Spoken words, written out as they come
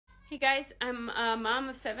Hey guys, I'm a mom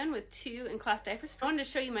of 7 with 2 in cloth diapers. I wanted to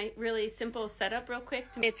show you my really simple setup real quick.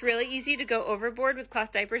 It's really easy to go overboard with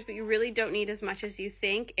cloth diapers, but you really don't need as much as you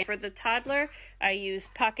think. And for the toddler, I use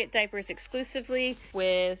pocket diapers exclusively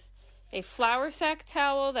with a flour sack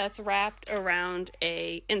towel that's wrapped around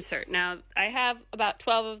a insert. Now, I have about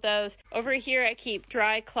 12 of those. Over here, I keep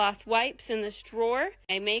dry cloth wipes in this drawer.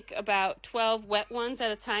 I make about 12 wet ones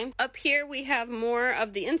at a time. Up here, we have more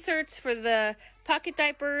of the inserts for the pocket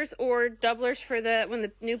diapers or doublers for when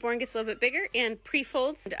the newborn gets a little bit bigger, and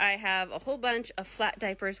pre-folds. And I have a whole bunch of flat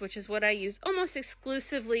diapers, which is what I use almost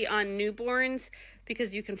exclusively on newborns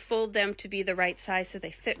because you can fold them to be the right size so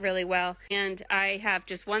they fit really well. And I have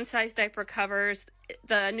just one size diaper covers.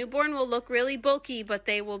 The newborn will look really bulky, but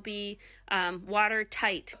they will be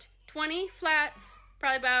watertight. 20 flats,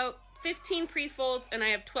 probably about 15 pre-folds, and I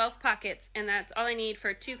have 12 pockets, and that's all I need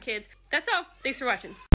for 2 kids. That's all. Thanks for watching.